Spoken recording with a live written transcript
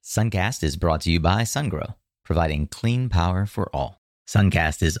Suncast is brought to you by SunGrow, providing clean power for all.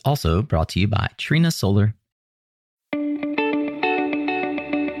 Suncast is also brought to you by Trina Solar.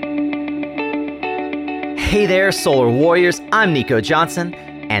 Hey there, Solar Warriors. I'm Nico Johnson,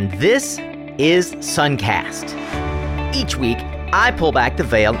 and this is Suncast. Each week, I pull back the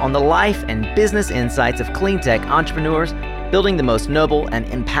veil on the life and business insights of clean tech entrepreneurs building the most noble and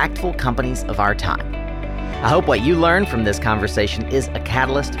impactful companies of our time. I hope what you learn from this conversation is a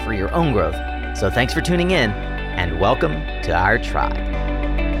catalyst for your own growth. So thanks for tuning in, and welcome to our tribe.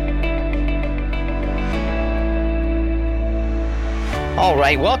 All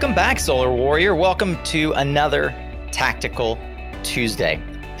right, welcome back, Solar Warrior. Welcome to another Tactical Tuesday.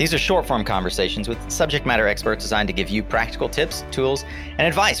 These are short-form conversations with subject matter experts designed to give you practical tips, tools, and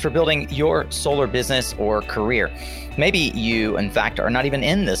advice for building your solar business or career. Maybe you, in fact, are not even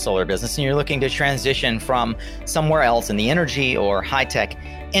in the solar business and you're looking to transition from somewhere else in the energy or high-tech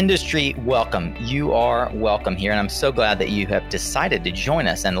industry. Welcome. You are welcome here, and I'm so glad that you have decided to join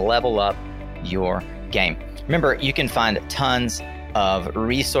us and level up your game. Remember, you can find tons of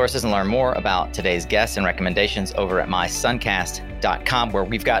resources and learn more about today's guests and recommendations over at mysuncast.com, where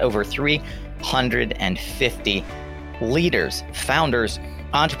we've got over 350 leaders, founders,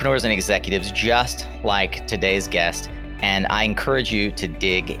 entrepreneurs, and executives just like today's guest. And I encourage you to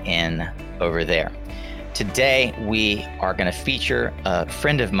dig in over there. Today, we are going to feature a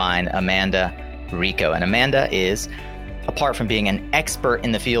friend of mine, Amanda Rico. And Amanda is, apart from being an expert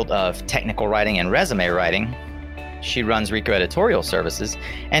in the field of technical writing and resume writing, she runs Rico Editorial Services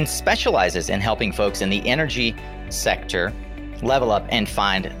and specializes in helping folks in the energy sector level up and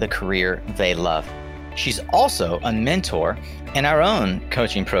find the career they love. She's also a mentor in our own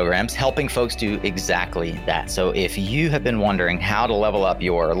coaching programs, helping folks do exactly that. So if you have been wondering how to level up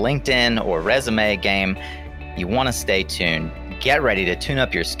your LinkedIn or resume game, you want to stay tuned. Get ready to tune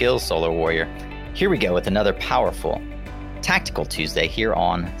up your skills, Solar Warrior. Here we go with another powerful Tactical Tuesday here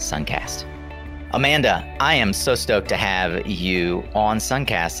on Suncast. Amanda, I am so stoked to have you on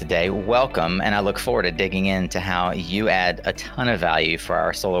Suncast today. Welcome, and I look forward to digging into how you add a ton of value for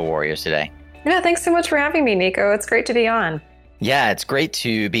our Solar Warriors today. Yeah, thanks so much for having me, Nico. It's great to be on. Yeah, it's great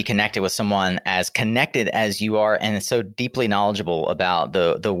to be connected with someone as connected as you are and so deeply knowledgeable about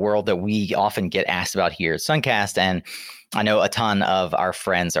the world that we often get asked about here at Suncast. And I know a ton of our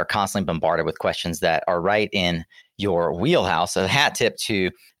friends are constantly bombarded with questions that are right in your wheelhouse. A hat tip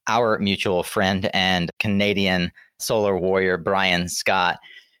to our mutual friend and Canadian Solar Warrior, Brian Scott,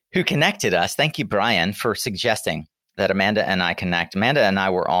 who connected us. Thank you, Brian, for suggesting that Amanda and I connect. Amanda and I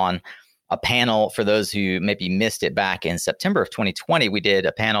were on a panel, for those who maybe missed it, back in September of 2020. We did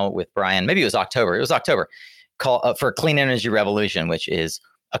a panel with Brian, maybe it was October. It was October, called for Clean Energy Revolution, which is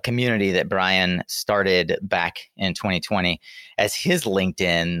a community that Brian started back in 2020 as his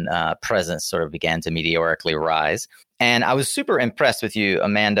LinkedIn presence sort of began to meteorically rise. And I was super impressed with you,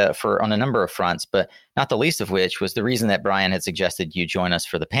 Amanda, on a number of fronts, but not the least of which was the reason that Brian had suggested you join us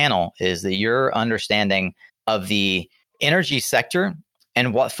for the panel is that your understanding of the energy sector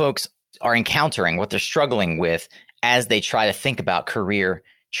and what folks are encountering, what they're struggling with as they try to think about career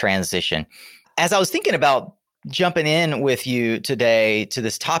transition. As I was thinking about jumping in with you today to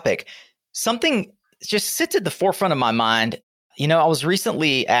this topic, something just sits at the forefront of my mind. You know, I was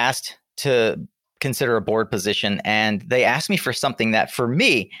recently asked to consider a board position, and they asked me for something that for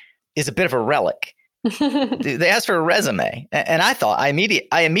me is a bit of a relic. They asked for a resume, and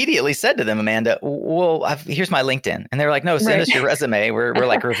I immediately said to them, Amanda, well, here's my LinkedIn. And they were like, no, send us your resume. We're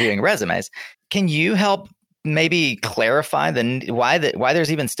like reviewing resumes. Can you help maybe clarify why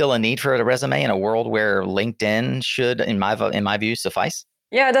there's even still a need for a resume in a world where LinkedIn should, in my view, suffice?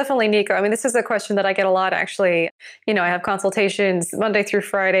 Yeah, definitely, Nico. I mean, this is a question that I get a lot, actually. You know, I have consultations Monday through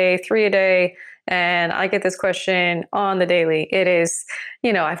Friday, 3 a day. And I get this question on the daily. It is,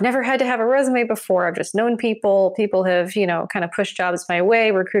 you know, I've never had to have a resume before. I've just known people. People have, you know, kind of pushed jobs my way.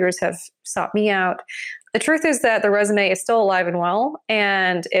 Recruiters have sought me out. The truth is that the resume is still alive and well,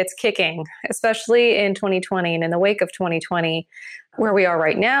 and it's kicking, especially in 2020 and in the wake of 2020, where we are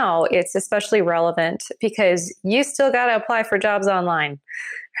right now. It's especially relevant because you still got to apply for jobs online,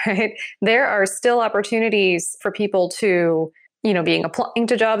 right? There are still opportunities for people to, you know, applying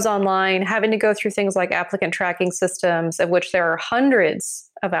to jobs online, having to go through things like applicant tracking systems, of which there are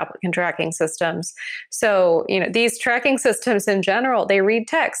hundreds of applicant tracking systems. So, you know, these tracking systems in general, they read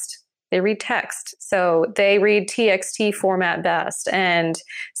text. So they read TXT format best. And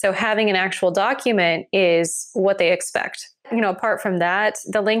so having an actual document is what they expect. You know, apart from that,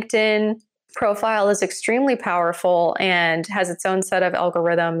 the LinkedIn profile is extremely powerful and has its own set of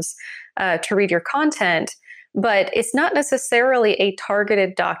algorithms to read your content. but it's not necessarily a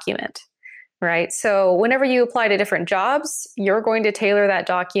targeted document, right? So whenever you apply to different jobs, you're going to tailor that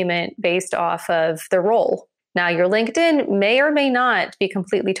document based off of the role. Now, your LinkedIn may or may not be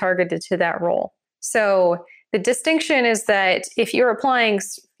completely targeted to that role. So the distinction is that if you're applying,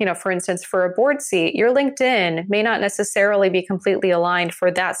 for instance, for a board seat, your LinkedIn may not necessarily be completely aligned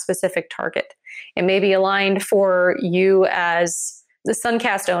for that specific target. It may be aligned for you as the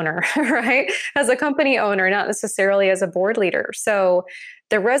Suncast owner, right? As a company owner, not necessarily as a board leader. So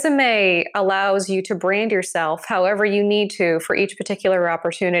the resume allows you to brand yourself however you need to for each particular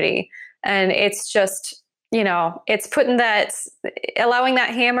opportunity. And it's just, it's allowing that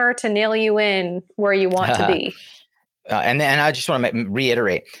hammer to nail you in where you want to be. And I just want to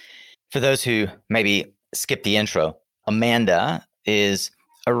reiterate, for those who maybe skip the intro, Amanda is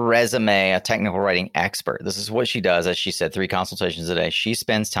a technical writing expert. This is what she does. As she said, 3 consultations a day. She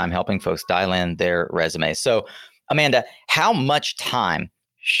spends time helping folks dial in their resumes. So, Amanda, how much time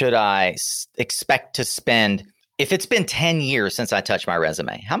should I expect to spend? If it's been 10 years since I touched my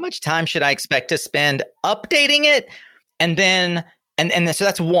resume, how much time should I expect to spend updating it? And then, so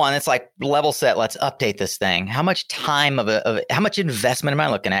that's one, it's like level set. Let's update this thing. How much time how much investment am I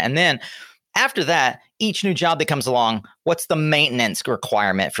looking at? And then after that, each new job that comes along, what's the maintenance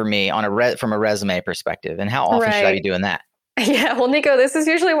requirement for me from a resume perspective? And how often should I be doing that? Yeah, well, Nico, this is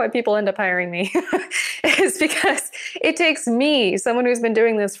usually why people end up hiring me is because it takes me, someone who's been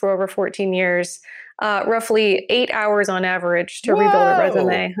doing this for over 14 years, roughly 8 hours on average to rebuild a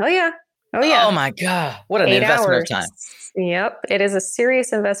resume. Oh, yeah. Oh, my God. What an investment of time. Yep. It is a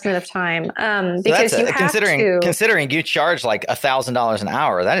serious investment of time. Because you have considering you charge like $1,000 an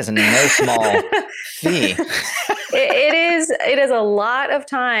hour, that is no small fee. It is a lot of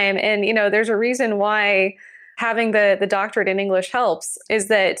time. And, there's a reason why having the doctorate in English helps, is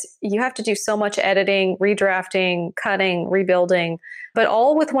that you have to do so much editing, redrafting, cutting, rebuilding, but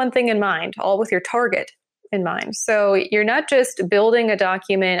all with one thing in mind, all with your target in mind. So you're not just building a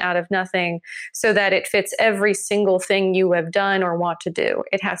document out of nothing so that it fits every single thing you have done or want to do.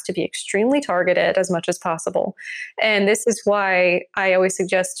 It has to be extremely targeted as much as possible. And this is why I always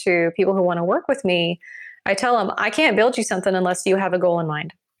suggest to people who want to work with me, I tell them, I can't build you something unless you have a goal in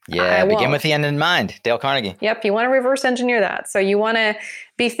mind. Yeah, begin with the end in mind. Dale Carnegie. Yep, you want to reverse engineer that. So you want to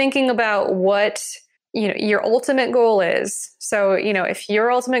be thinking about what your ultimate goal is. So, if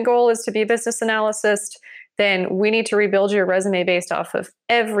your ultimate goal is to be a business analyst, then we need to rebuild your resume based off of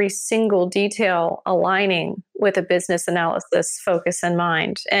every single detail aligning with a business analysis focus in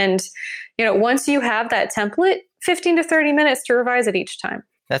mind. And, once you have that template, 15 to 30 minutes to revise it each time.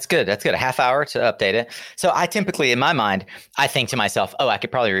 That's good. A half hour to update it. So I typically, in my mind, I think to myself, I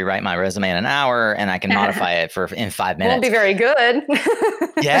could probably rewrite my resume in an hour and I can modify it in 5 minutes. Won't be very good.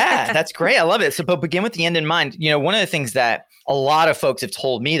 Yeah, that's great. I love it. So, but begin with the end in mind. One of the things that a lot of folks have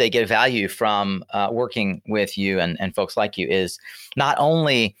told me they get value from working with you and folks like you is not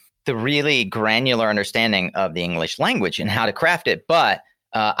only the really granular understanding of the English language and how to craft it, but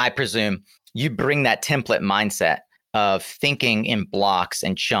I presume you bring that template mindset of thinking in blocks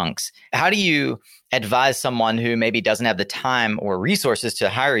and chunks. How do you advise someone who maybe doesn't have the time or resources to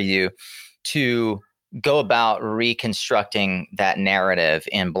hire you to go about reconstructing that narrative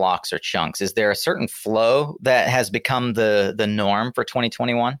in blocks or chunks? Is there a certain flow that has become the norm for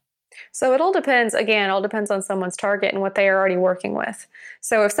 2021? So it all depends. Again, it all depends on someone's target and what they are already working with.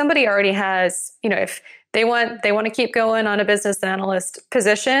 So if somebody already has, if they want to keep going on a business analyst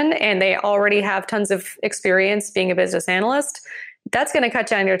position and they already have tons of experience being a business analyst, that's going to cut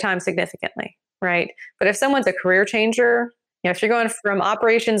down your time significantly, right? But if someone's a career changer, if you're going from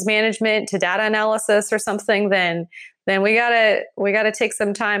operations management to data analysis or something, then we gotta take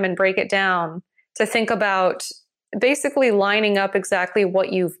some time and break it down to think about basically lining up exactly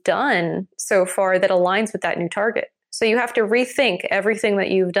what you've done so far that aligns with that new target. So you have to rethink everything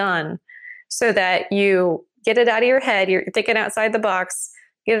that you've done so that you get it out of your head. You're thinking outside the box,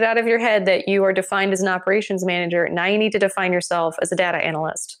 get it out of your head that you are defined as an operations manager. Now you need to define yourself as a data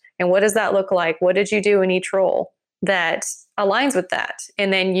analyst. And what does that look like? What did you do in each role that aligns with that?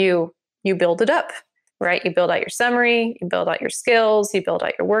 And then you build it up, right? You build out your summary, you build out your skills, you build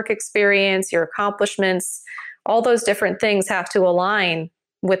out your work experience, your accomplishments. All those different things have to align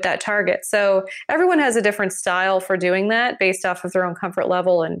with that target. So everyone has a different style for doing that based off of their own comfort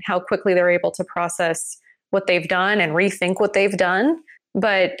level and how quickly they're able to process what they've done and rethink what they've done.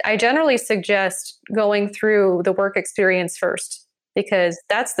 But I generally suggest going through the work experience first, because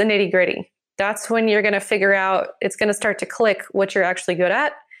that's the nitty gritty. That's when you're going to figure out, it's going to start to click what you're actually good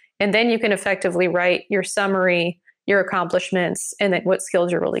at. And then you can effectively write your summary, your accomplishments, and then what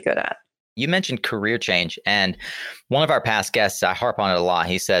skills you're really good at. You mentioned career change, and one of our past guests, I harp on it a lot.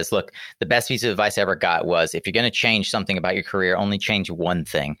 He says, look, the best piece of advice I ever got was if you're going to change something about your career, only change one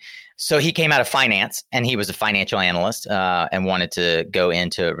thing. So he came out of finance and he was a financial analyst and wanted to go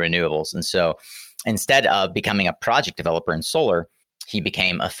into renewables. And so instead of becoming a project developer in solar, he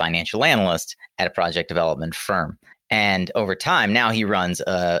became a financial analyst at a project development firm. And over time, now he runs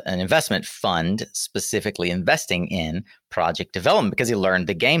an investment fund specifically investing in project development because he learned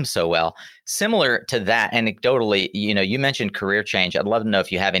the game so well. Similar to that, anecdotally, you mentioned career change. I'd love to know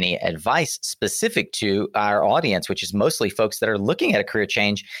if you have any advice specific to our audience, which is mostly folks that are looking at a career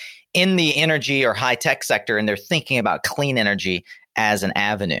change in the energy or high tech sector, and they're thinking about clean energy as an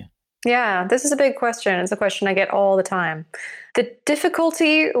avenue. Yeah, this is a big question. It's a question I get all the time. The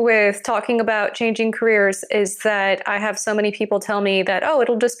difficulty with talking about changing careers is that I have so many people tell me that, oh,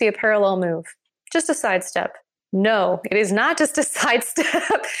 it'll just be a parallel move, just a sidestep. No, it is not just a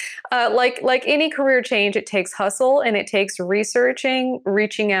sidestep. Like any career change, it takes hustle and it takes researching,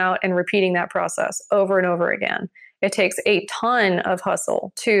 reaching out, and repeating that process over and over again. It takes a ton of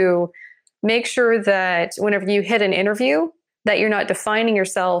hustle to make sure that whenever you hit an interview, that you're not defining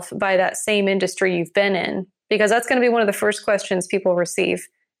yourself by that same industry you've been in, because that's going to be one of the first questions people receive.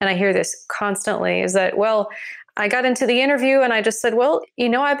 And I hear this constantly is that, well, I got into the interview and I just said, well,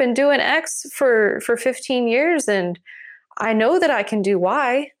 I've been doing X for 15 years and I know that I can do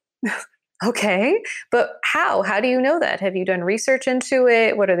Y. Okay, but how? How do you know that? Have you done research into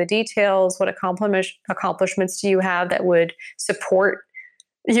it? What are the details? What accomplishments do you have that would support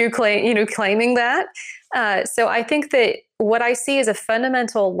you claiming that? So I think that what I see is a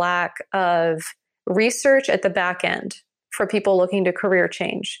fundamental lack of research at the back end for people looking to career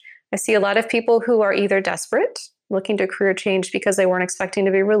change. I see a lot of people who are either desperate, looking to career change because they weren't expecting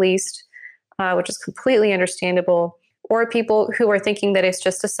to be released, which is completely understandable, or people who are thinking that it's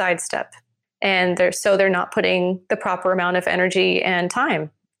just a sidestep. And they're not putting the proper amount of energy and time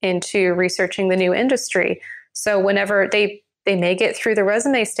into researching the new industry. So whenever they may get through the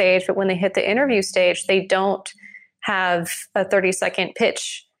resume stage, but when they hit the interview stage, they don't have a 30-second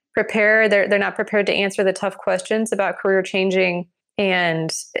pitch prepared. They're not prepared to answer the tough questions about career changing,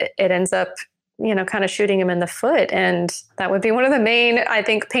 and it ends up, kind of shooting them in the foot. And that would be one of the main, I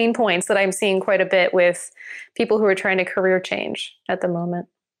think, pain points that I'm seeing quite a bit with people who are trying to career change at the moment.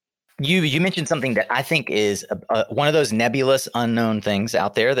 You mentioned something that I think is one of those nebulous unknown things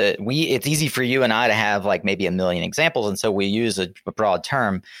out there that it's easy for you and I to have like maybe a million examples. And so we use a broad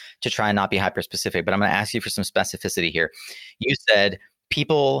term to try and not be hyper specific, but I'm going to ask you for some specificity here. You said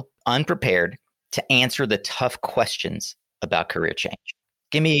people unprepared to answer the tough questions about career change.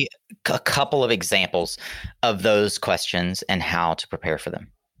 Give me a couple of examples of those questions and how to prepare for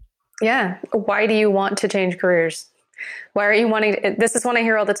them. Yeah. Why do you want to change careers? Why are you wanting? This is one I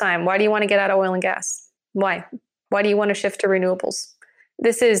hear all the time. Why do you want to get out of oil and gas? Why? Why do you want to shift to renewables?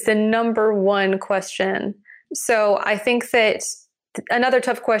 This is the number one question. So I think that another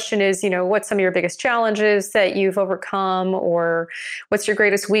tough question is, what's some of your biggest challenges that you've overcome, or what's your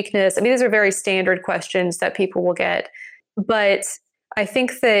greatest weakness? I mean, these are very standard questions that people will get. But I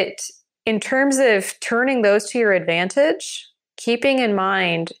think that in terms of turning those to your advantage, keeping in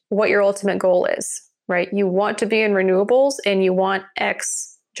mind what your ultimate goal is. Right? You want to be in renewables and you want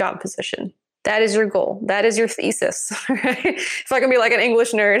X job position. That is your goal. That is your thesis. Right? If I can be like an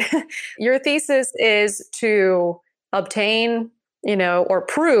English nerd, your thesis is to obtain, or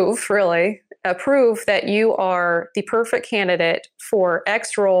prove that you are the perfect candidate for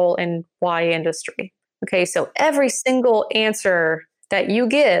X role in Y industry. Okay. So every single answer that you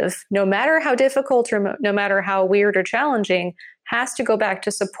give, no matter how difficult or no matter how weird or challenging, has to go back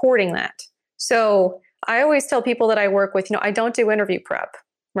to supporting that. So I always tell people that I work with, I don't do interview prep,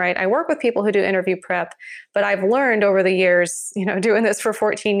 right? I work with people who do interview prep, but I've learned over the years, doing this for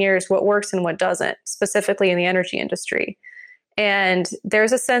 14 years, what works and what doesn't, specifically in the energy industry. And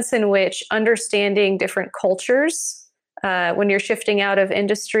there's a sense in which understanding different cultures when you're shifting out of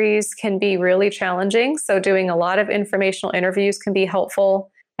industries can be really challenging. So doing a lot of informational interviews can be helpful.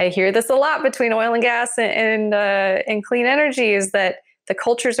 I hear this a lot between oil and gas and clean energy is that the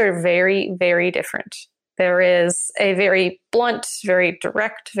cultures are very, very different. There is a very blunt, very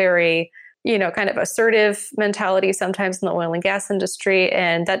direct, very, kind of assertive mentality sometimes in the oil and gas industry.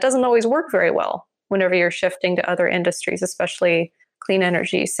 And that doesn't always work very well whenever you're shifting to other industries, especially clean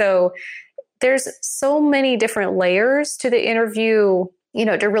energy. So there's so many different layers to the interview,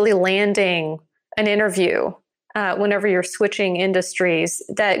 to really landing an interview whenever you're switching industries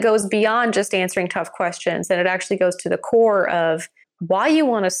that goes beyond just answering tough questions. And it actually goes to the core of why you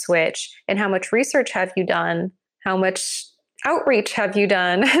want to switch and how much research have you done, how much outreach have you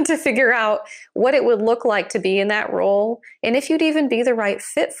done to figure out what it would look like to be in that role and if you'd even be the right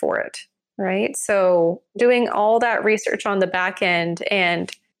fit for it, right? So doing all that research on the back end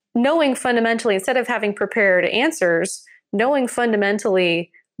and knowing fundamentally, instead of having prepared answers, knowing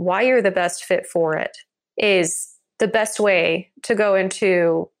fundamentally why you're the best fit for it is the best way to go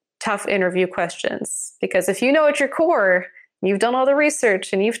into tough interview questions. Because if you know at your core, you've done all the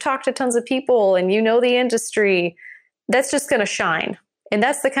research and you've talked to tons of people and you know the industry, that's just going to shine. And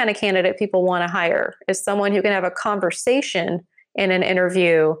that's the kind of candidate people want to hire, is someone who can have a conversation in an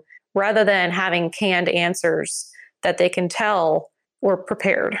interview rather than having canned answers that they can tell were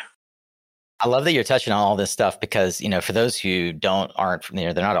prepared. I love that you're touching on all this stuff because, for those who aren't,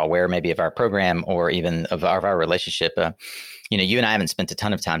 they're not aware maybe of our program or even of our relationship. You and I haven't spent a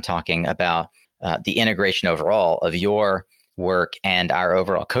ton of time talking about the integration overall of your work and our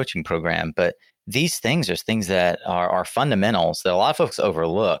overall coaching program. But these things are things that are fundamentals that a lot of folks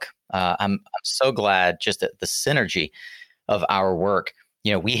overlook. I'm so glad just at the synergy of our work.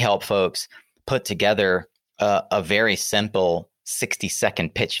 We help folks put together a very simple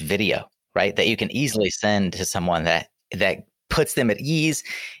 60-second pitch video, right? That you can easily send to someone that puts them at ease.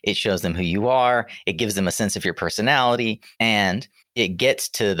 It shows them who you are. It gives them a sense of your personality, and it gets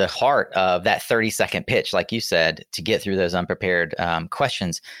to the heart of that 30-second pitch, like you said, to get through those unprepared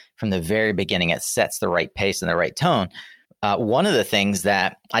questions from the very beginning. It sets the right pace and the right tone. One of the things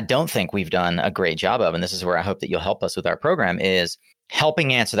that I don't think we've done a great job of, and this is where I hope that you'll help us with our program, is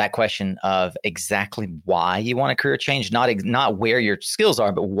helping answer that question of exactly why you want a career change, not where your skills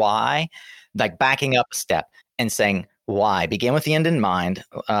are, but why, like backing up a step and saying, why? Begin with the end in mind,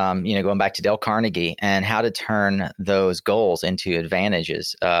 going back to Dale Carnegie and how to turn those goals into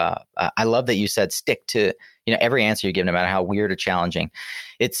advantages. I love that you said stick to, every answer you give, no matter how weird or challenging.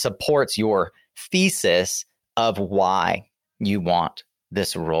 It supports your thesis of why you want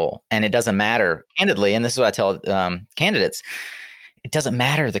this role. And it doesn't matter, candidly, and this is what I tell candidates, it doesn't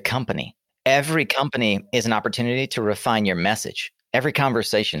matter the company. Every company is an opportunity to refine your message. Every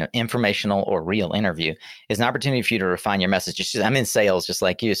conversation, informational or real interview, is an opportunity for you to refine your message. I'm in sales just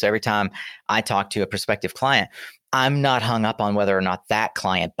like you. So every time I talk to a prospective client, I'm not hung up on whether or not that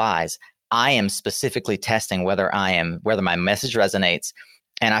client buys. I am specifically testing whether my message resonates.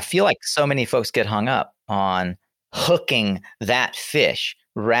 And I feel like so many folks get hung up on hooking that fish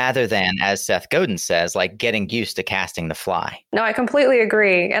rather than, as Seth Godin says, like getting used to casting the fly. No, I completely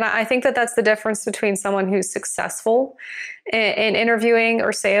agree. And I think that that's the difference between someone who's successful in interviewing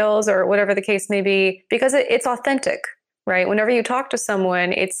or sales or whatever the case may be, because it's authentic, right? Whenever you talk to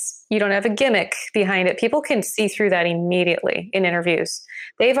someone, you don't have a gimmick behind it. People can see through that immediately in interviews.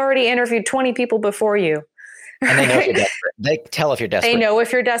 They've already interviewed 20 people before you. And they know if you're desperate. They tell if you're desperate. They know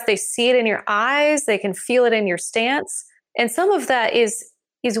if you're desperate. They see it in your eyes. They can feel it in your stance. And some of that is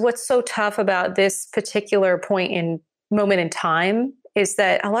what's so tough about this particular moment in time, is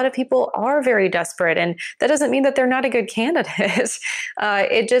that a lot of people are very desperate. And that doesn't mean that they're not a good candidate.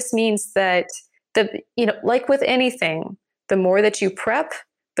 It just means that, like with anything, the more that you prep,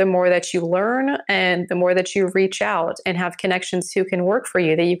 the more that you learn, and the more that you reach out and have connections who can work for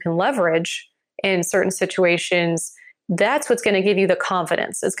you, that you can leverage in certain situations, that's what's going to give you the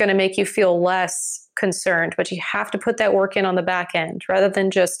confidence. It's going to make you feel less concerned, but you have to put that work in on the back end rather than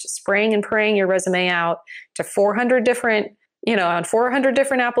just spraying and praying your resume out to 400 different, on 400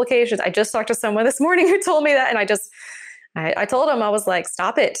 different applications. I just talked to someone this morning who told me that. And I told him, I was like,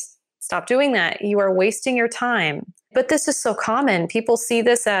 stop it. Stop doing that. You are wasting your time. But this is so common. People see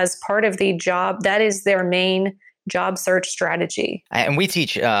this as part of the job. That is their main job search strategy. And we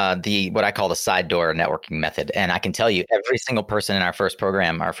teach what I call the side door networking method. And I can tell you, every single person in our first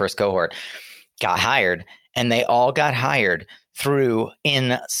program, our first cohort, got hired, and they all got hired through,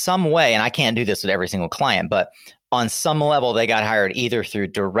 in some way, and I can't do this with every single client, but on some level, they got hired either through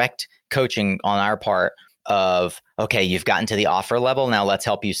direct coaching on our part of, okay, you've gotten to the offer level, now let's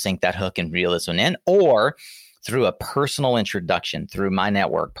help you sink that hook and reel this one in, or through a personal introduction through my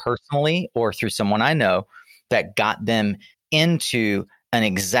network personally, or through someone I know that got them into an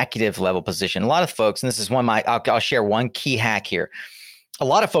executive level position. A lot of folks, and this is I'll share one key hack here. A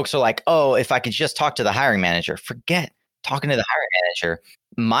lot of folks are like, oh, if I could just talk to the hiring manager, forget talking to the hiring manager.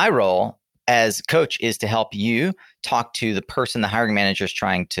 My role as coach is to help you talk to the person the hiring manager is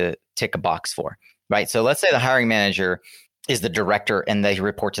trying to tick a box for, right? So let's say the hiring manager is the director and they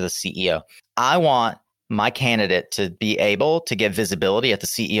report to the CEO. I want my candidate to be able to get visibility at the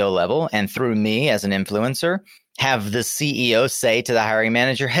CEO level, and through me as an influencer, have the CEO say to the hiring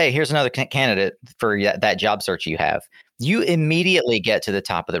manager, hey, here's another candidate for that job search you have. You immediately get to the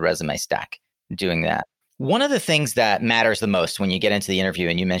top of the resume stack doing that. One of the things that matters the most when you get into the interview,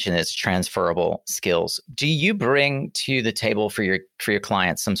 and you mentioned it's transferable skills, do you bring to the table for your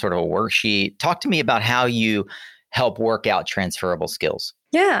clients some sort of a worksheet? Talk to me about how you help work out transferable skills.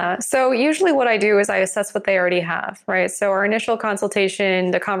 Yeah. So usually what I do is I assess what they already have, right? So our initial consultation,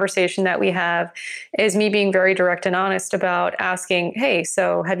 the conversation that we have is me being very direct and honest about asking, hey,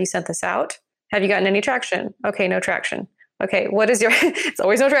 so have you sent this out? Have you gotten any traction? Okay, no traction. Okay, what is your, it's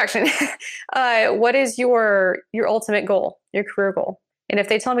always no traction. What is your ultimate goal, your career goal? And if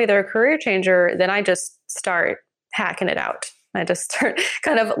they tell me they're a career changer, then I just start hacking it out. I just start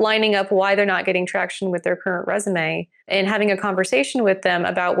kind of lining up why they're not getting traction with their current resume and having a conversation with them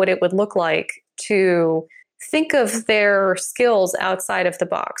about what it would look like to think of their skills outside of the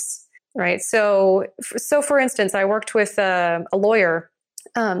box, right? So for instance, I worked with a lawyer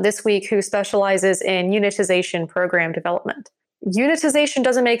this week who specializes in unitization program development. Unitization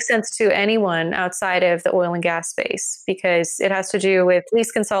doesn't make sense to anyone outside of the oil and gas space because it has to do with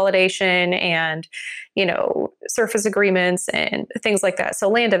lease consolidation and, surface agreements and things like that. So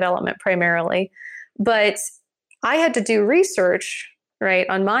land development primarily. But I had to do research, right,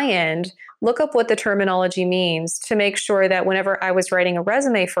 on my end, look up what the terminology means to make sure that whenever I was writing a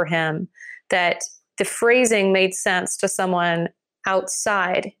resume for him, that the phrasing made sense to someone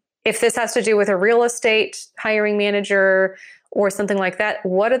outside. If this has to do with a real estate hiring manager or something like that,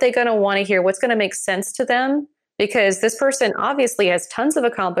 what are they going to want to hear? What's going to make sense to them? Because this person obviously has tons of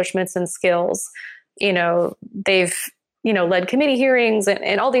accomplishments and skills. They've, led committee hearings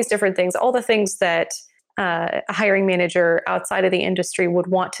and all these different things, all the things that a hiring manager outside of the industry would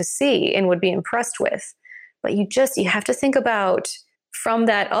want to see and would be impressed with. But you have to think about from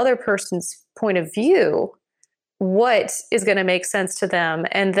that other person's point of view, what is going to make sense to them,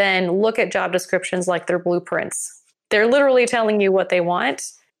 and then look at job descriptions like their blueprints. They're literally telling you what they want.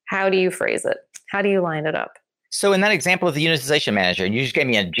 How do you phrase it? How do you line it up? So in that example of the unitization manager, and you just gave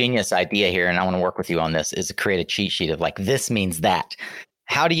me a genius idea here, and I want to work with you on this, is to create a cheat sheet of like, this means that.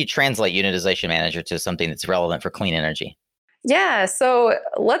 How do you translate unitization manager to something that's relevant for clean energy? Yeah, so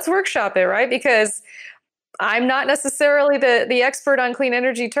let's workshop it, right? Because I'm not necessarily the expert on clean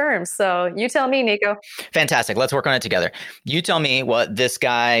energy terms. So you tell me, Nico. Fantastic. Let's work on it together. You tell me what this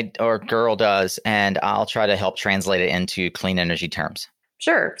guy or girl does, and I'll try to help translate it into clean energy terms.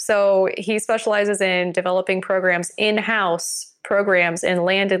 Sure. So he specializes in developing programs, in-house programs in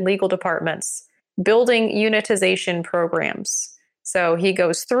land and legal departments, building unitization programs. So he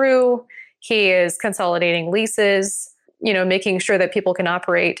goes through, he is consolidating leases, making sure that people can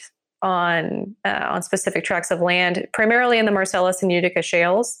operate on specific tracts of land, primarily in the Marcellus and Utica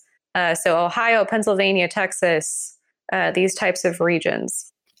shales. So Ohio, Pennsylvania, Texas, these types of regions.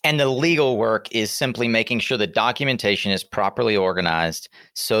 And the legal work is simply making sure the documentation is properly organized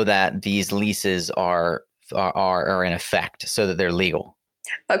so that these leases are in effect, so that they're legal.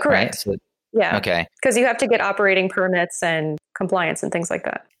 Correct. Right? So, yeah. Okay. Because you have to get operating permits and compliance and things like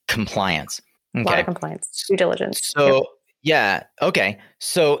that. Compliance. Okay. A lot of compliance, due diligence. So. Yep. Yeah. Okay.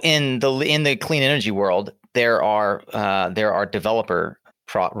 So in the clean energy world, there are developer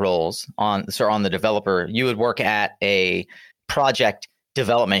roles on the developer. You would work at a project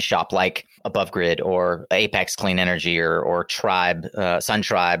development shop like Above Grid or Apex Clean Energy or Tribe, Sun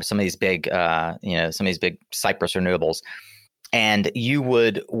Tribe, some of these big Cypress renewables, and you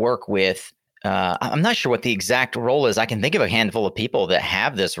would work with. I'm not sure what the exact role is. I can think of a handful of people that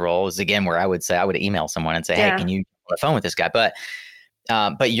have this role. Is again where I would email someone and say, "Hey, can you get on the phone with this guy?"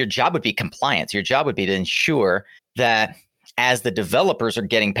 But your job would be compliance. Your job would be to ensure that as the developers are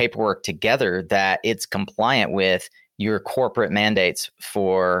getting paperwork together, that it's compliant with your corporate mandates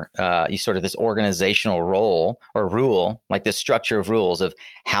for this organizational role or rule, like this structure of rules of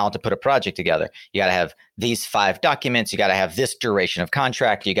how to put a project together. You got to have these 5 documents. You got to have this duration of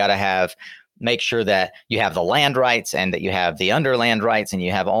contract. You got to make sure that you have the land rights and that you have the underland rights and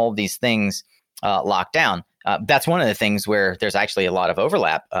you have all these things locked down. That's one of the things where there's actually a lot of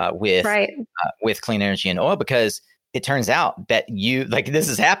overlap with clean energy and oil, because it turns out that this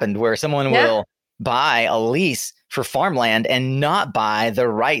has happened where someone will buy a lease for farmland and not buy the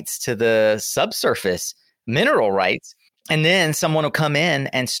rights to the subsurface mineral rights. And then someone will come in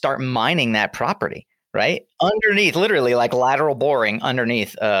and start mining that property, right? Underneath, literally like lateral boring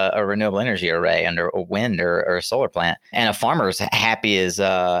underneath a renewable energy array under a wind or a solar plant. And a farmer's happy as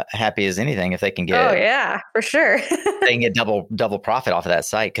anything if they can get. Oh yeah, for sure. They can get double profit off of that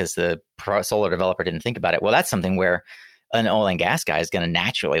site because the solar developer didn't think about it. Well, that's something where an oil and gas guy is going to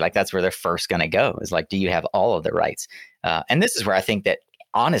naturally, that's where they're first going to go, is like, do you have all of the rights? And this is where I think that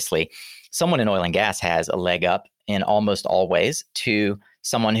honestly, someone in oil and gas has a leg up in almost all ways to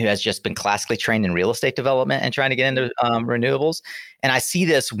someone who has just been classically trained in real estate development and trying to get into renewables. And I see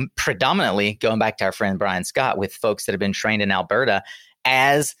this predominantly going back to our friend Brian Scott with folks that have been trained in Alberta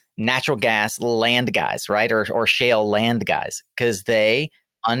as natural gas land guys, right? Or shale land guys, because they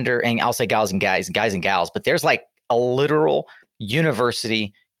and I'll say guys and gals, but there's like a literal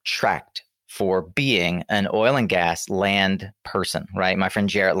university tract for being an oil and gas land person, right? My friend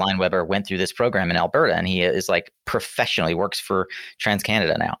Jarrett Lineweber went through this program in Alberta, and he is like professionally works for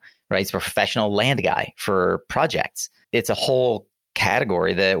TransCanada now, right? He's a professional land guy for projects. It's a whole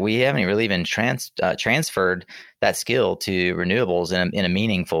category that we haven't really even transferred that skill to renewables in a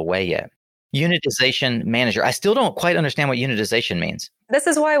meaningful way yet. Unitization manager. I still don't quite understand what unitization means. This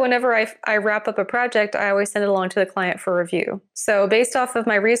is why whenever I wrap up a project, I always send it along to the client for review. So based off of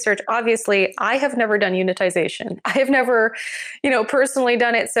my research, obviously, I have never done unitization. I have never, personally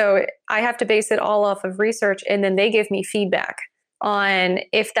done it. So I have to base it all off of research. And then they give me feedback on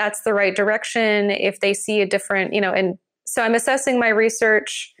if that's the right direction, if they see a different, and so I'm assessing my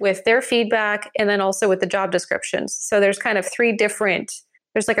research with their feedback and then also with the job descriptions. So there's kind of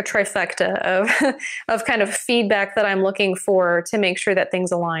there's like a trifecta of kind of feedback that I'm looking for to make sure that things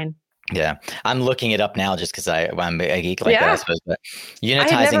align. Yeah. I'm looking it up now just because I'm a geek like that, I suppose. But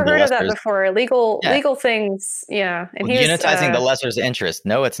unitizing I had never heard of that before. Legal things. Yeah. And unitizing the lessor's interest.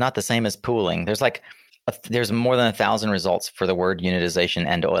 No, it's not the same as pooling. There's more than 1,000 results for the word unitization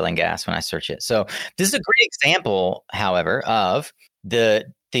and oil and gas when I search it. So this is a great example, however, of the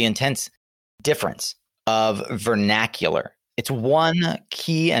intense difference of vernacular. It's one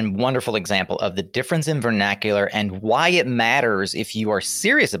key and wonderful example of the difference in vernacular and why it matters if you are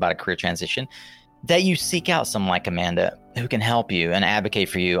serious about a career transition that you seek out someone like Amanda who can help you and advocate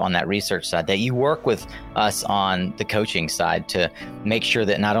for you on that research side, that you work with us on the coaching side to make sure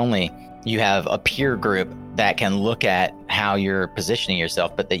that not only you have a peer group that can look at how you're positioning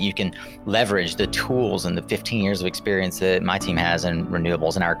yourself, but that you can leverage the tools and the 15 years of experience that my team has in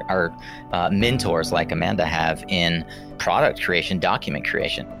renewables and our mentors like Amanda have in product creation, document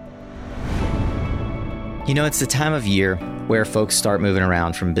creation. It's the time of year where folks start moving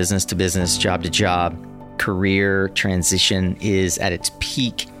around from business to business, job to job. Career transition is at its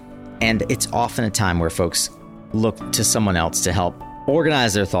peak, and it's often a time where folks look to someone else to help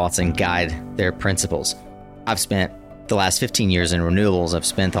organize their thoughts and guide their principles. I've spent the last 15 years in renewables. I've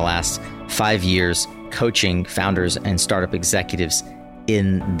spent the last 5 years coaching founders and startup executives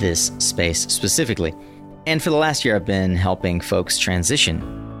in this space specifically. And for the last year, I've been helping folks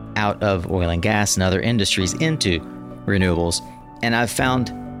transition out of oil and gas and other industries into renewables. And I've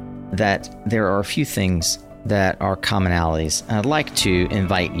found that there are a few things that are commonalities. And I'd like to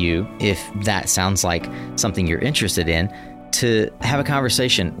invite you, if that sounds like something you're interested in, to have a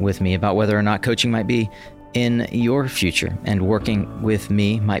conversation with me about whether or not coaching might be in your future, and working with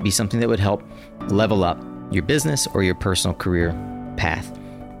me might be something that would help level up your business or your personal career path.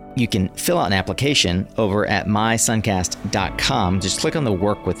 You can fill out an application over at mysuncast.com. Just click on the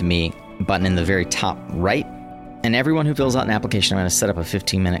Work With Me button in the very top right. And everyone who fills out an application, I'm going to set up a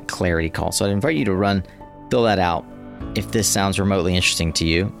 15-minute clarity call. So I'd invite you to fill that out if this sounds remotely interesting to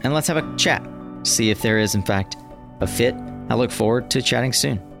you. And let's have a chat. See if there is, in fact, a fit. I look forward to chatting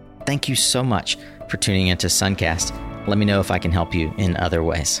soon. Thank you so much for tuning into Suncast. Let me know if I can help you in other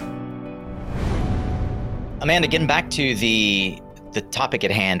ways. Amanda, getting back to the topic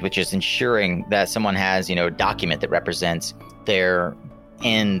at hand, which is ensuring that someone has, a document that represents their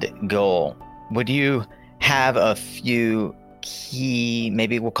end goal. Would you have a few key,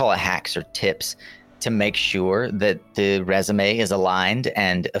 maybe we'll call it hacks or tips, to make sure that the resume is aligned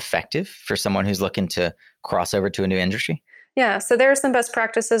and effective for someone who's looking to cross over to a new industry? Yeah, so there are some best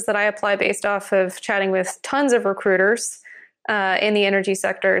practices that I apply based off of chatting with tons of recruiters in the energy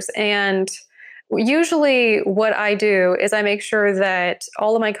sectors. And usually what I do is I make sure that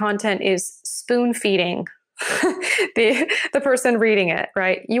all of my content is spoon feeding the person reading it,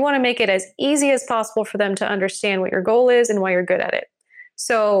 right? You want to make it as easy as possible for them to understand what your goal is and why you're good at it.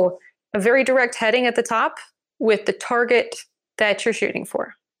 So a very direct heading at the top with the target that you're shooting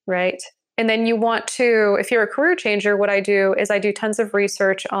for, right? And then you want to, if you're a career changer, what I do is I do tons of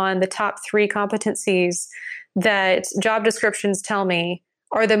research on the top 3 competencies that job descriptions tell me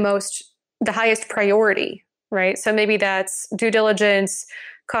are the highest priority, right? So maybe that's due diligence,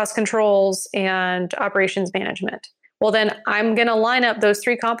 cost controls, and operations management. Well, then I'm going to line up those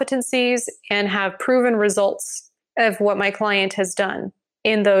 3 competencies and have proven results of what my client has done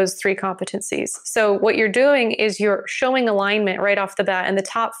in those 3 competencies. So what you're doing is you're showing alignment right off the bat. In the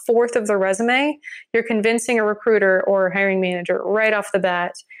top 4th of the resume, you're convincing a recruiter or hiring manager right off the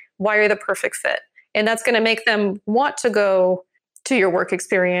bat why you're the perfect fit. And that's going to make them want to go to your work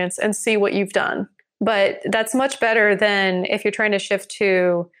experience and see what you've done. But that's much better than if you're trying to shift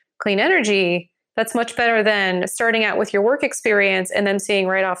to clean energy. That's much better than starting out with your work experience and then seeing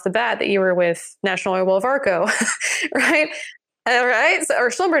right off the bat that you were with National Oilwell Varco, right? Right? Or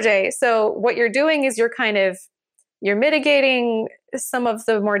Schlumberger. So what you're doing is you're mitigating some of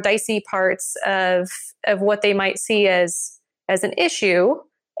the more dicey parts of what they might see as an issue.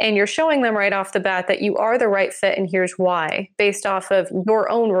 And you're showing them right off the bat that you are the right fit, and here's why, based off of your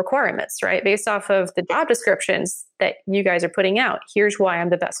own requirements, right? Based off of the job descriptions that you guys are putting out. Here's why I'm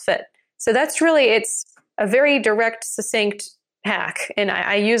the best fit. So it's a very direct, succinct hack. And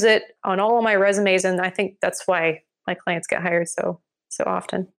I use it on all of my resumes. And I think that's why my clients get hired so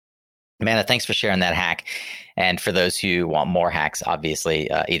often. Amanda, thanks for sharing that hack. And for those who want more hacks, obviously,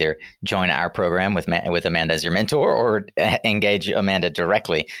 either join our program with Amanda as your mentor or engage Amanda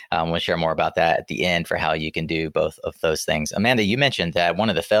directly. We'll share more about that at the end for how you can do both of those things. Amanda, you mentioned that one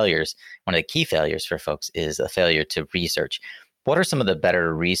of the key failures for folks is a failure to research. What are some of the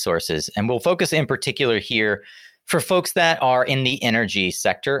better resources? And we'll focus in particular here for folks that are in the energy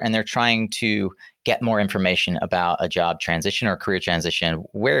sector and they're trying to get more information about a job transition or career transition.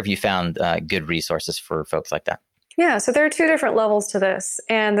 Where have you found good resources for folks like that? Yeah, so there are two different levels to this.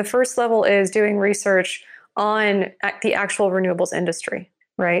 And the first level is doing research on the actual renewables industry,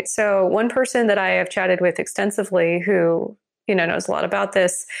 right? So one person that I have chatted with extensively who knows a lot about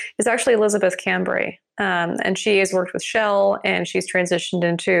this is actually Elizabeth Cambray. And she has worked with Shell, and she's transitioned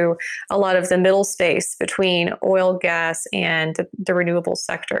into a lot of the middle space between oil, gas, and the renewable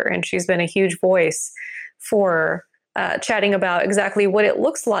sector. And she's been a huge voice for chatting about exactly what it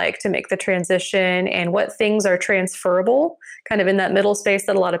looks like to make the transition and what things are transferable, kind of in that middle space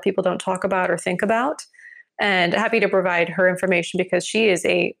that a lot of people don't talk about or think about. And happy to provide her information because she is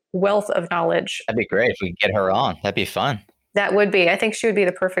a wealth of knowledge. That'd be great if we could get her on. That'd be fun. That would be. I think she would be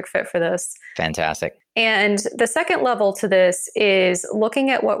the perfect fit for this. Fantastic. And the second level to this is looking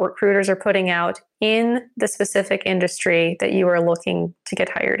at what recruiters are putting out in the specific industry that you are looking to get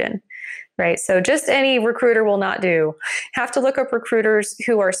hired in, right? So just any recruiter will not do. Have to look up recruiters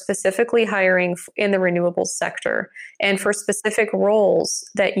who are specifically hiring in the renewables sector and for specific roles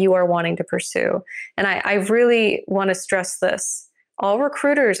that you are wanting to pursue. And I really want to stress this. All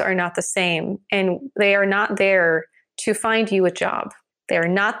recruiters are not the same, and they are not there to find you a job. They are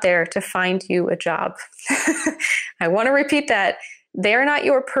not there to find you a job. I want to repeat that. They're not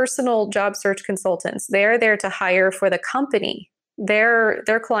your personal job search consultants. They're there to hire for the company. Their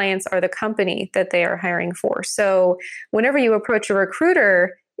clients are the company that they are hiring for. So whenever you approach a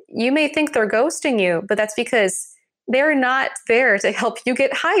recruiter, you may think they're ghosting you, but that's because they're not there to help you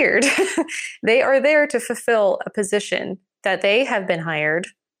get hired. They are there to fulfill a position that they have been hired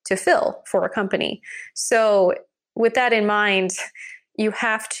to fill for a company. So with that in mind, you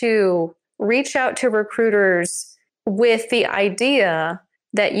have to reach out to recruiters with the idea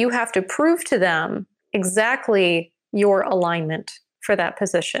that you have to prove to them exactly your alignment for that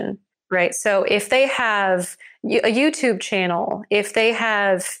position, right? So if they have a YouTube channel, if they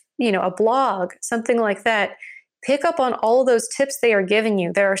have, a blog, something like that, pick up on all of those tips they are giving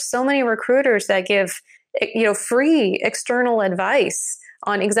you. There are so many recruiters that give, free external advice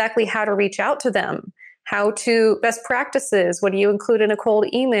on exactly how to reach out to them. How to best practices, what do you include in a cold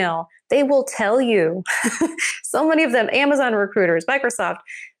email? They will tell you. So many of them, Amazon recruiters, Microsoft,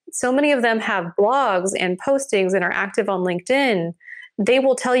 so many of them have blogs and postings and are active on LinkedIn. They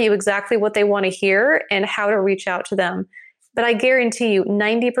will tell you exactly what they want to hear and how to reach out to them. But I guarantee you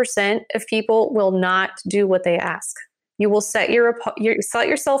 90% of people will not do what they ask. You will set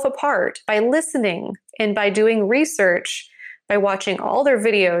yourself apart by listening and by doing research, by watching all their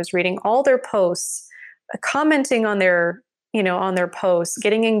videos, reading all their posts, commenting on their posts,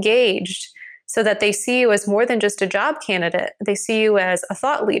 getting engaged so that they see you as more than just a job candidate. They see you as a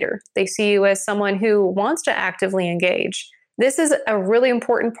thought leader. They see you as someone who wants to actively engage. This is a really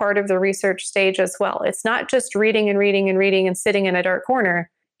important part of the research stage as well. It's not just reading and reading and reading and sitting in a dark corner.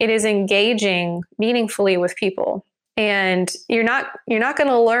 It is engaging meaningfully with people. And you're not going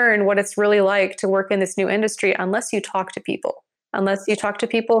to learn what it's really like to work in this new industry unless you talk to people. Unless you talk to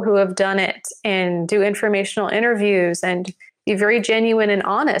people who have done it and do informational interviews and be very genuine and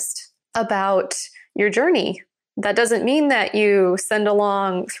honest about your journey. That doesn't mean that you send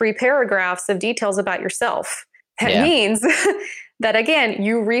along 3 paragraphs of details about yourself. That means that, again,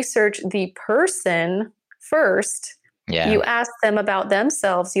 you research the person first. Yeah. You ask them about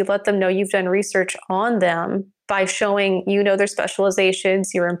themselves. You let them know you've done research on them by showing their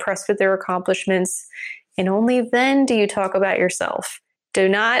specializations, you're impressed with their accomplishments. And only then do you talk about yourself. Do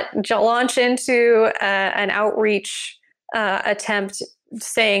not launch into an outreach attempt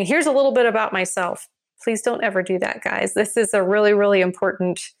saying, here's a little bit about myself. Please don't ever do that, guys. This is a really, really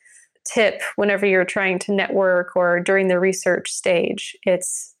important tip whenever you're trying to network or during the research stage.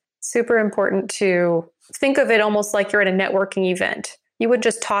 It's super important to think of it almost like you're at a networking event. You would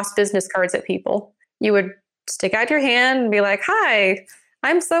just toss business cards at people. You would stick out your hand and be like, hi,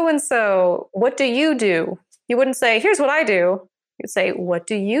 I'm so-and-so. What do you do? You wouldn't say, here's what I do. You'd say, what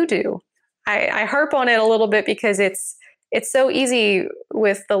do you do? I harp on it a little bit because it's so easy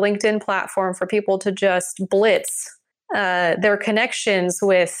with the LinkedIn platform for people to just blitz their connections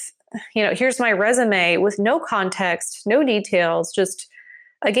with, here's my resume with no context, no details, just,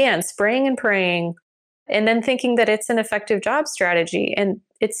 again, spraying and praying, and then thinking that it's an effective job strategy. And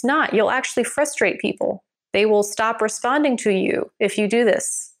it's not. You'll actually frustrate people. They will stop responding to you if you do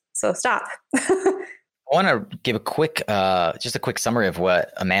this. So stop. I want to give just a quick summary of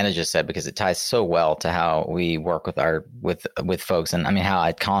what Amanda just said, because it ties so well to how we work with folks. And I mean, how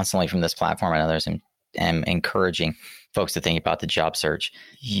I constantly from this platform and others am encouraging folks to think about the job search.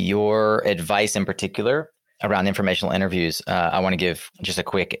 Your advice in particular around informational interviews, I want to give just a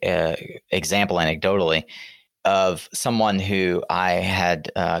quick example anecdotally of someone who I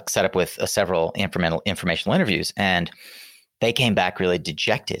had set up with several informational interviews, and they came back really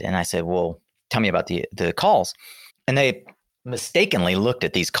dejected. And I said, well, tell me about the calls. And they mistakenly looked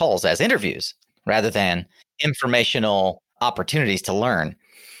at these calls as interviews rather than informational opportunities to learn.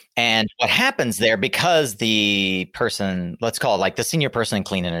 And what happens there, because the person, let's call it like the senior person in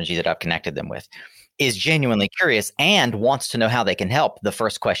clean energy that I've connected them with, is genuinely curious and wants to know how they can help, the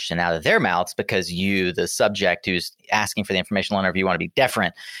first question out of their mouths, because you, the subject who's asking for the informational interview, want to be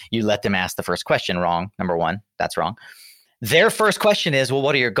deferent, you let them ask the first question wrong. Number one, that's wrong. Their first question is, well,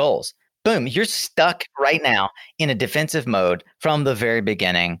 what are your goals? Boom, you're stuck right now in a defensive mode from the very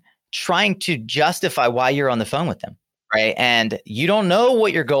beginning, trying to justify why you're on the phone with them, right? And you don't know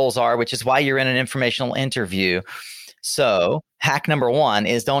what your goals are, which is why you're in an informational interview. So hack number one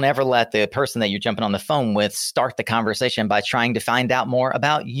is don't ever let the person that you're jumping on the phone with start the conversation by trying to find out more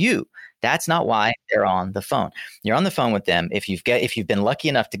about you. That's not why they're on the phone. You're on the phone with them. If you've been lucky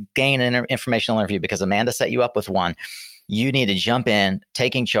enough to gain an informational interview because Amanda set you up with one, you need to jump in,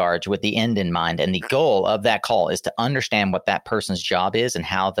 taking charge with the end in mind. And the goal of that call is to understand what that person's job is and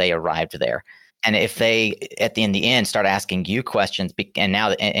how they arrived there. And if they, in the end, start asking you questions,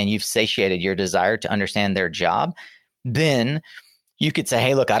 and you've satiated your desire to understand their job, then you could say,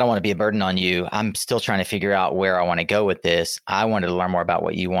 hey, look, I don't want to be a burden on you. I'm still trying to figure out where I want to go with this. I wanted to learn more about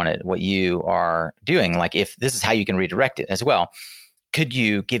what you are doing. Like, if this is how you can redirect it as well, could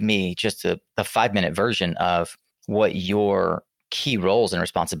you give me just the 5-minute version of what your key roles and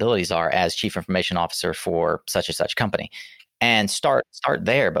responsibilities are as chief information officer for such and such company? And start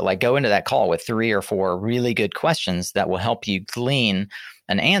there, but like go into that call with 3 or 4 really good questions that will help you glean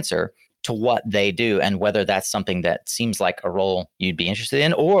an answer to what they do and whether that's something that seems like a role you'd be interested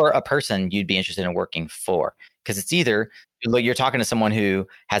in or a person you'd be interested in working for. Because it's either you're talking to someone who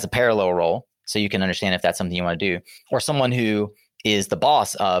has a parallel role, so you can understand if that's something you want to do, or someone who is the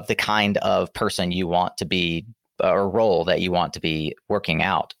boss of the kind of person you want to be or role that you want to be working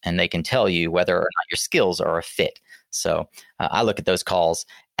out, and they can tell you whether or not your skills are a fit. So I look at those calls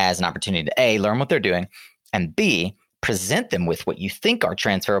as an opportunity to A, learn what they're doing, and B, present them with what you think are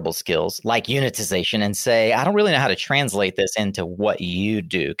transferable skills like unitization and say, I don't really know how to translate this into what you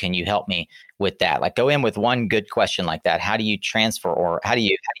do. Can you help me with that? Like, go in with one good question like that. How do you transfer, or how do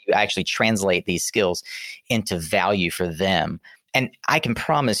you actually translate these skills into value for them? And I can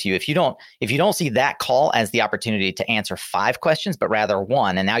promise you, if you don't see that call as the opportunity to answer 5 questions, but rather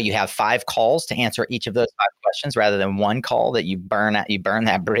one, and now you have 5 calls to answer each of those 5 questions rather than one call that you burn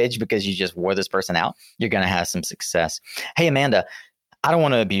that bridge because you just wore this person out, you're going to have some success. Hey, Amanda, I don't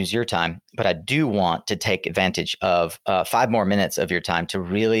want to abuse your time, but I do want to take advantage of 5 more minutes of your time to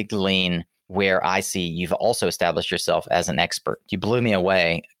really glean where I see you've also established yourself as an expert. You blew me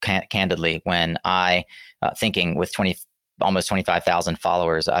away candidly when thinking with almost 25,000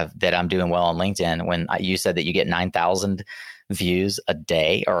 followers that I'm doing well on LinkedIn, when you said that you get 9,000 views a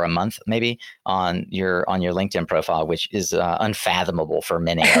day or a month maybe on your LinkedIn profile, which is unfathomable for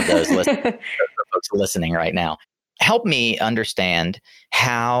many of those folks listening right now. Help me understand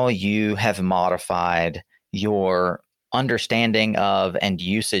how you have modified your understanding of and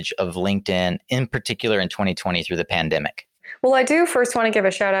usage of LinkedIn, in particular in 2020 through the pandemic. Well, I do first want to give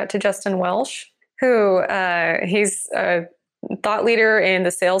a shout out to Justin Welsh, who he's a thought leader in the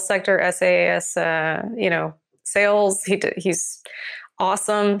sales sector, SaaS, sales. He's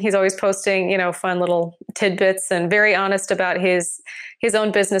awesome. He's always posting, fun little tidbits and very honest about his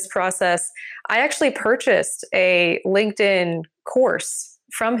own business process. I actually purchased a LinkedIn course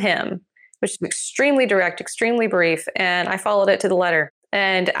from him, which is extremely direct, extremely brief, and I followed it to the letter.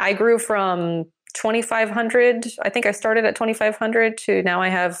 And I grew from 2,500. I think I started at 2,500 to now I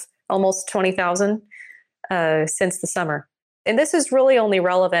have almost 20,000 since the summer. And this is really only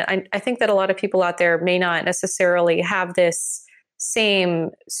relevant. I think that a lot of people out there may not necessarily have this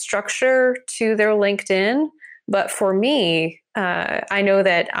same structure to their LinkedIn. But for me, I know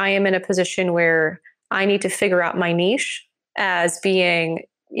that I am in a position where I need to figure out my niche as being,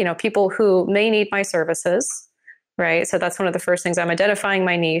 people who may need my services, right? So that's one of the first things. I'm identifying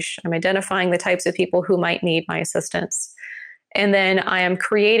my niche. I'm identifying the types of people who might need my assistance. And then I am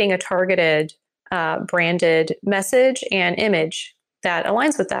creating a targeted branded message and image that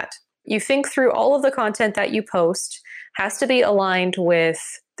aligns with that. You think through all of the content that you post has to be aligned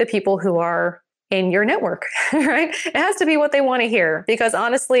with the people who are in your network, right? It has to be what they want to hear. Because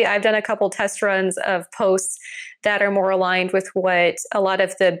honestly, I've done a couple test runs of posts that are more aligned with what a lot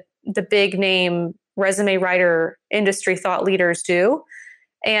of the big name resume writer industry thought leaders do.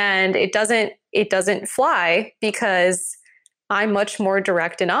 And it doesn't fly because I'm much more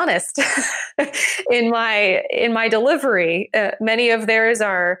direct and honest in my delivery. Many of theirs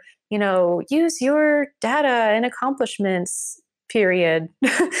are, use your data and accomplishments, period.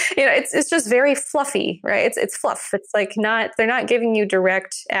 It's just very fluffy, right? It's fluff. It's like they're not giving you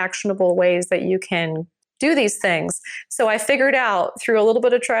direct, actionable ways that you can do these things. So I figured out through a little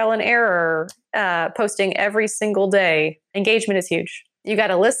bit of trial and error, posting every single day, engagement is huge. You got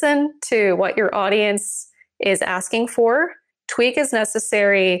to listen to what your audience is asking for. Tweak as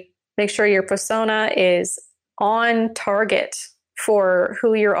necessary. Make sure your persona is on target for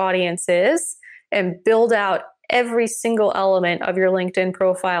who your audience is, and build out every single element of your LinkedIn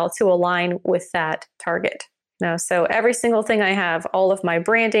profile to align with that target. So every single thing I have, all of my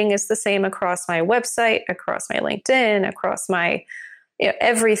branding is the same across my website, across my LinkedIn, across my,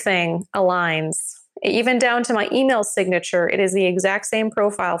 everything aligns. Even down to my email signature, it is the exact same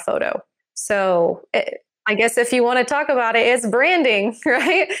profile photo. So I guess if you want to talk about it, it's branding,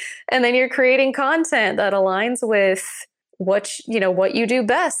 right? And then you're creating content that aligns with what you do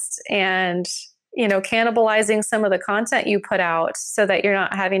best, and, cannibalizing some of the content you put out so that you're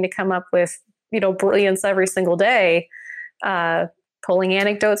not having to come up with, brilliance every single day, pulling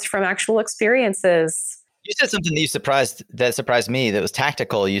anecdotes from actual experiences. You said something that surprised me that was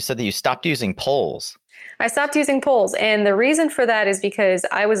tactical. You said that you stopped using polls. I stopped using polls. And the reason for that is because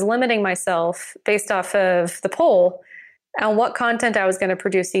I was limiting myself based off of the poll on what content I was going to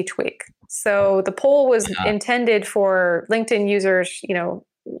produce each week. So the poll was intended for LinkedIn users,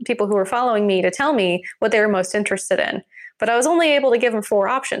 people who were following me, to tell me what they were most interested in. But I was only able to give them 4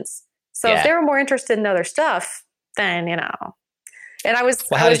 options. So if they were more interested in other stuff, then, And I was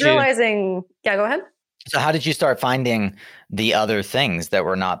realizing, go ahead. So how did you start finding the other things that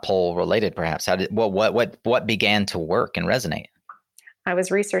were not poll related, perhaps? What began to work and resonate? I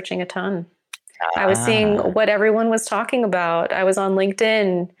was researching a ton. I was seeing what everyone was talking about. I was on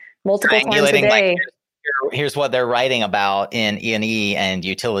LinkedIn multiple times a day. Here's what they're writing about in E&E and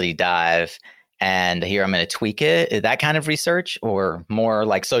Utility Dive, and here I'm going to tweak it. Is that kind of research, or more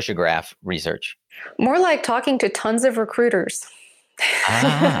like sociograph research? More like talking to tons of recruiters.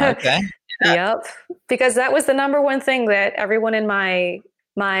 Okay. Yep. Because that was the number one thing that everyone in my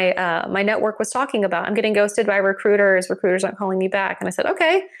network was talking about. I'm getting ghosted by recruiters. Recruiters aren't calling me back. And I said,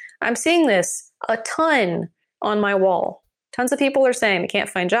 okay, I'm seeing this a ton on my wall. Tons of people are saying they can't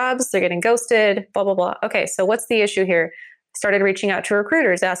find jobs. They're getting ghosted, blah, blah, blah. Okay, so what's the issue here? Started reaching out to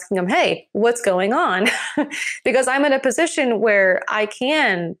recruiters, asking them, hey, what's going on? Because I'm in a position where I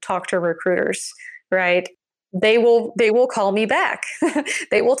can talk to recruiters, right? They will call me back.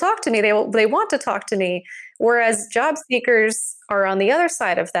 They will talk to me. They want to talk to me. Whereas job seekers are on the other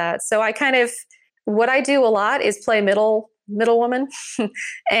side of that. So what I do a lot is play middlewoman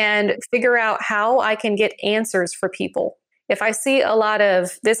and figure out how I can get answers for people. If I see a lot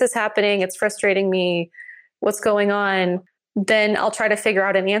of this is happening, it's frustrating me, what's going on, then I'll try to figure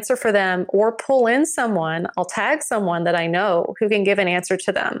out an answer for them, or pull in someone. I'll tag someone that I know who can give an answer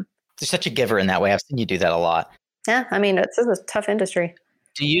to them. You're such a giver in that way. I've seen you do that a lot. Yeah, I mean, it's a tough industry.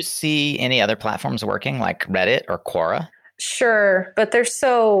 Do you see any other platforms working, like Reddit or Quora? Sure, but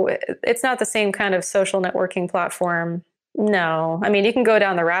it's not the same kind of social networking platform. No, I mean, you can go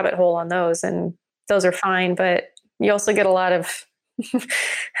down the rabbit hole on those, and those are fine, but you also get a lot of, you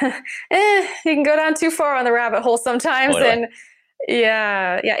can go down too far on the rabbit hole sometimes. Totally. And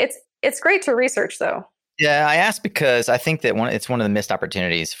yeah, it's great to research though. Yeah, I asked because I think that it's one of the missed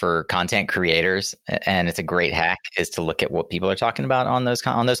opportunities for content creators, and it's a great hack is to look at what people are talking about on those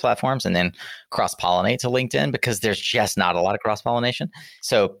platforms, and then cross pollinate to LinkedIn because there's just not a lot of cross pollination.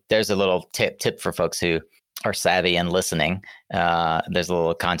 So there's a little tip for folks who are savvy and listening. There's a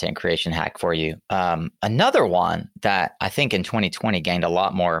little content creation hack for you. Another one that I think in 2020 gained a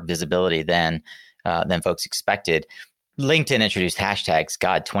lot more visibility than folks expected. LinkedIn introduced hashtags,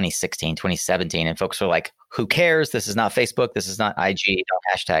 2016, 2017, and folks were like, who cares? This is not Facebook. This is not IG,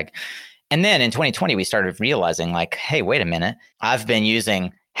 don't hashtag. And then in 2020, we started realizing like, hey, wait a minute. I've been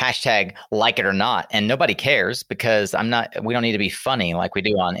using hashtag like it or not, and nobody cares because we don't need to be funny like we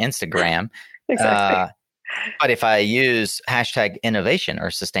do on Instagram. Exactly. But if I use hashtag innovation or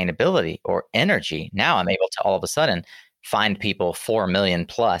sustainability or energy, now I'm able to all of a sudden find people 4 million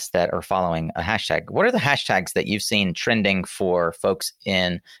plus that are following a hashtag. What are the hashtags that you've seen trending for folks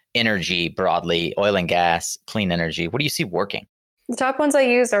in energy broadly, oil and gas, clean energy? What do you see working? The top ones I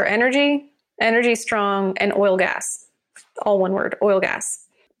use are energy strong, and oil gas. All one word, oil gas.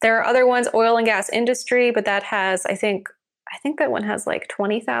 There are other ones, oil and gas industry, but that has, I think that one has like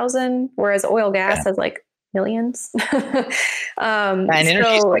 20,000, whereas oil gas has like millions. And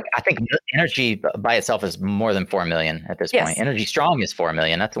energy, I think energy by itself is more than 4 million at this point. Energy Strong is 4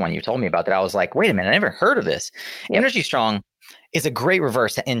 million. That's the one you told me about that I was like, wait a minute, I never heard of this. Yep. Energy Strong is a great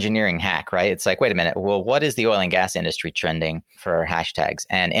reverse engineering hack, right? It's like, wait a minute, well, what is the oil and gas industry trending for hashtags?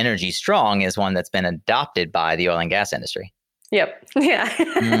 And Energy Strong is one that's been adopted by the oil and gas industry. Yep. Yeah.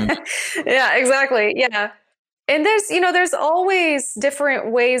 Yeah, exactly. Yeah. And there's always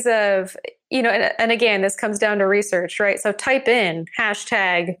different ways of, and again, this comes down to research, right? So type in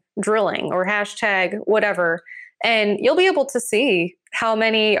hashtag drilling or hashtag whatever, and you'll be able to see how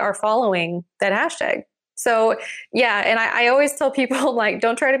many are following that hashtag. So yeah, and I always tell people like,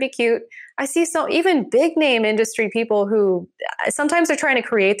 don't try to be cute. I see even big name industry people who sometimes they're trying to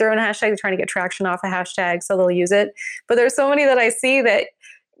create their own hashtag, they're trying to get traction off a hashtag, so they'll use it. But there's so many that I see that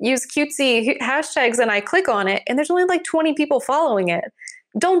use cutesy hashtags and I click on it and there's only like 20 people following it.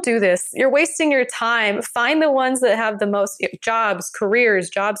 Don't do this. You're wasting your time. Find the ones that have the most jobs, careers,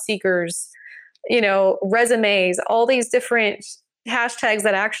 job seekers, resumes, all these different hashtags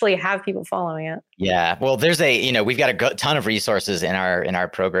that actually have people following it. Yeah. Well, there's we've got a ton of resources in our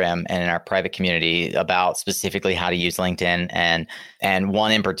program and in our private community about specifically how to use LinkedIn. And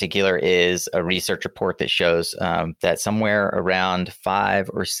one in particular is a research report that shows that somewhere around 5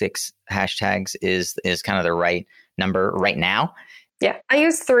 or 6 hashtags is kind of the right number right now. Yeah. I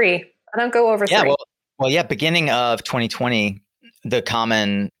use 3. I don't go over 3. Yeah. Beginning of 2020, the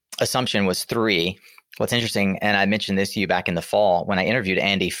common assumption was 3. What's interesting, and I mentioned this to you back in the fall when I interviewed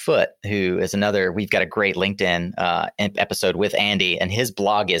Andy Foote, who is we've got a great LinkedIn episode with Andy, and his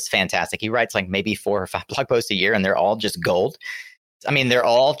blog is fantastic. He writes like maybe 4 or 5 blog posts a year, and they're all just gold. I mean, they're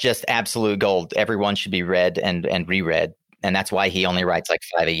all just absolute gold. Everyone should be read and reread. And that's why he only writes like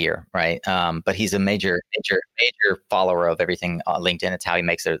 5 a year, right? But he's a major follower of everything on LinkedIn. It's how he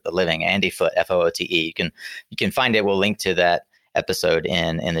makes a living. Andy Foote, Foote. You can find it. We'll link to that episode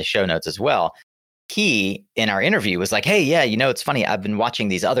in the show notes as well. He, in our interview, was like, hey, yeah, it's funny. I've been watching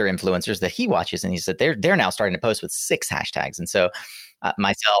these other influencers that he watches, and he said they're now starting to post with 6 hashtags. And so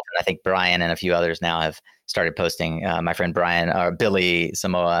myself and I think Brian and a few others now have started posting. My friend Brian or Billy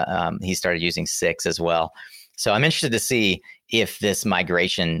Samoa, he started using 6 as well. So I'm interested to see if this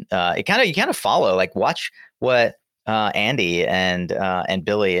migration, you kind of follow, like watch what Andy and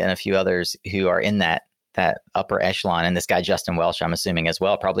Billy and a few others who are in that upper echelon, and this guy Justin Welsh, I'm assuming as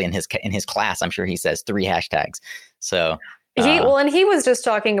well, probably in his class, I'm sure he says 3 hashtags. So and he was just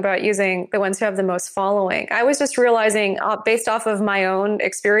talking about using the ones who have the most following. I was just realizing, based off of my own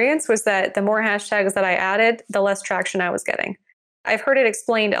experience, was that the more hashtags that I added, the less traction I was getting. I've heard it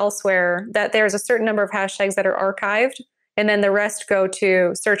explained elsewhere that there's a certain number of hashtags that are archived, and then the rest go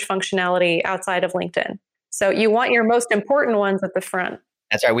to search functionality outside of LinkedIn. So you want your most important ones at the front.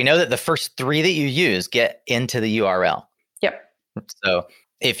 That's right. We know that the first 3 that you use get into the URL. Yep. So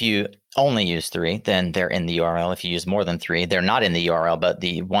if you only use 3, then they're in the URL. If you use more than 3, they're not in the URL, but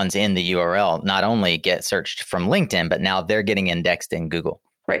the ones in the URL not only get searched from LinkedIn, but now they're getting indexed in Google.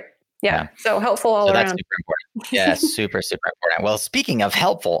 Right. Yeah. So helpful all around. That's super important. Yeah, super, super important. Well, speaking of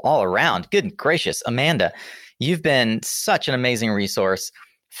helpful all around, good gracious, Amanda, you've been such an amazing resource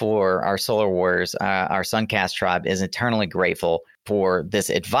for our Solar Warriors. Our Suncast tribe is eternally grateful for this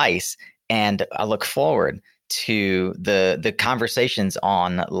advice. And I look forward to the conversations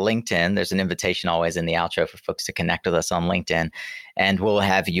on LinkedIn. There's an invitation always in the outro for folks to connect with us on LinkedIn. And we'll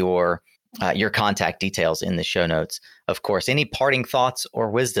have your your contact details in the show notes. Of course, any parting thoughts or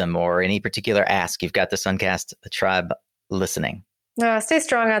wisdom or any particular ask, you've got the Suncast Tribe listening. Stay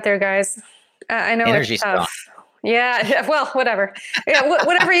strong out there, guys. I know Energy it's tough. strong. Yeah, well, whatever. Yeah,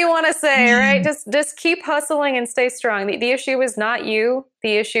 whatever you want to say, right? Just keep hustling and stay strong. The issue is not you.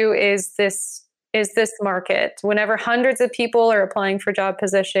 The issue is this market. Whenever hundreds of people are applying for job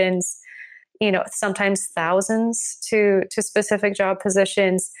positions, sometimes thousands to specific job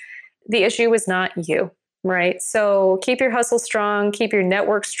positions, the issue is not you, right? So keep your hustle strong, keep your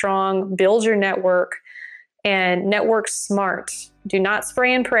network strong, build your network, and network smart. Do not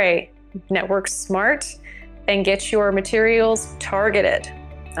spray and pray. Network smart and get your materials targeted.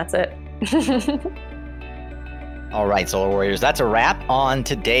 That's it. All right, Solar Warriors, that's a wrap on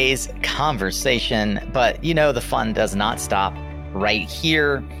today's conversation. But the fun does not stop right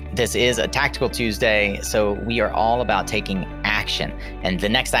here. This is a Tactical Tuesday, so we are all about taking action. And the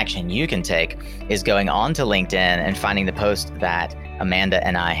next action you can take is going on to LinkedIn and finding the post that Amanda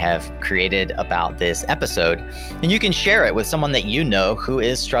and I have created about this episode. And you can share it with someone that you know who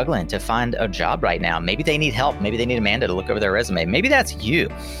is struggling to find a job right now. Maybe they need help. Maybe they need Amanda to look over their resume. Maybe that's you.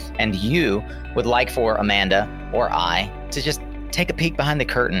 And you would like for Amanda or I to just take a peek behind the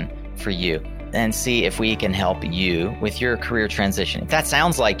curtain for you and see if we can help you with your career transition. If that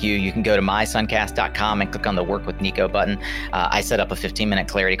sounds like you, you can go to mysuncast.com and click on the Work with Nico button. I set up a 15-minute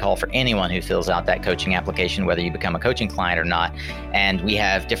clarity call for anyone who fills out that coaching application, whether you become a coaching client or not. And we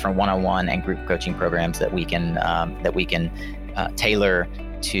have different one-on-one and group coaching programs that we can tailor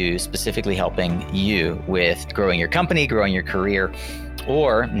to specifically helping you with growing your company, growing your career,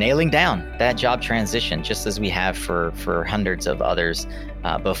 or nailing down that job transition, just as we have for hundreds of others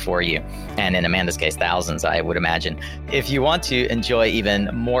before you. And in Amanda's case, thousands, I would imagine. If you want to enjoy even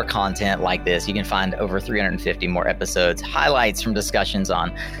more content like this, you can find over 350 more episodes, highlights from discussions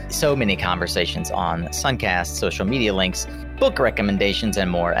on so many conversations on Suncast, social media links, book recommendations,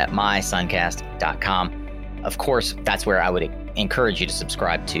 and more at mysuncast.com. Of course, that's where I would encourage you to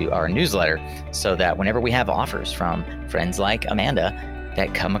subscribe to our newsletter so that whenever we have offers from friends like Amanda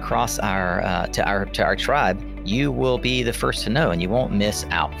that come across to our tribe, you will be the first to know and you won't miss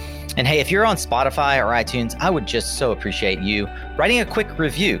out. And hey, if you're on Spotify or iTunes, I would just so appreciate you writing a quick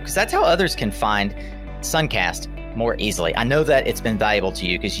review, because that's how others can find Suncast more easily. I know that it's been valuable to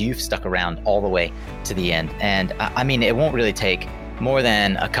you because you've stuck around all the way to the end. And I mean, it won't really take more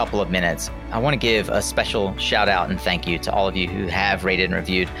than a couple of minutes. I want to give a special shout out and thank you to all of you who have rated and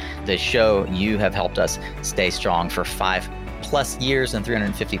reviewed the show. You have helped us stay strong for 5+ years and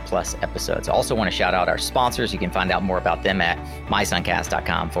 350+ episodes. I also want to shout out our sponsors. You can find out more about them at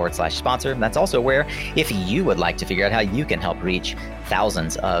mysuncast.com/sponsor. That's also where, if you would like to figure out how you can help reach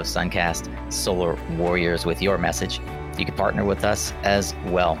thousands of Suncast Solar Warriors with your message, you can partner with us as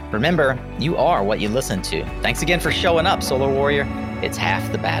well. Remember, you are what you listen to. Thanks again for showing up, Solar Warrior. It's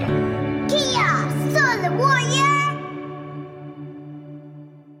half the battle. Kia, Solar Warrior!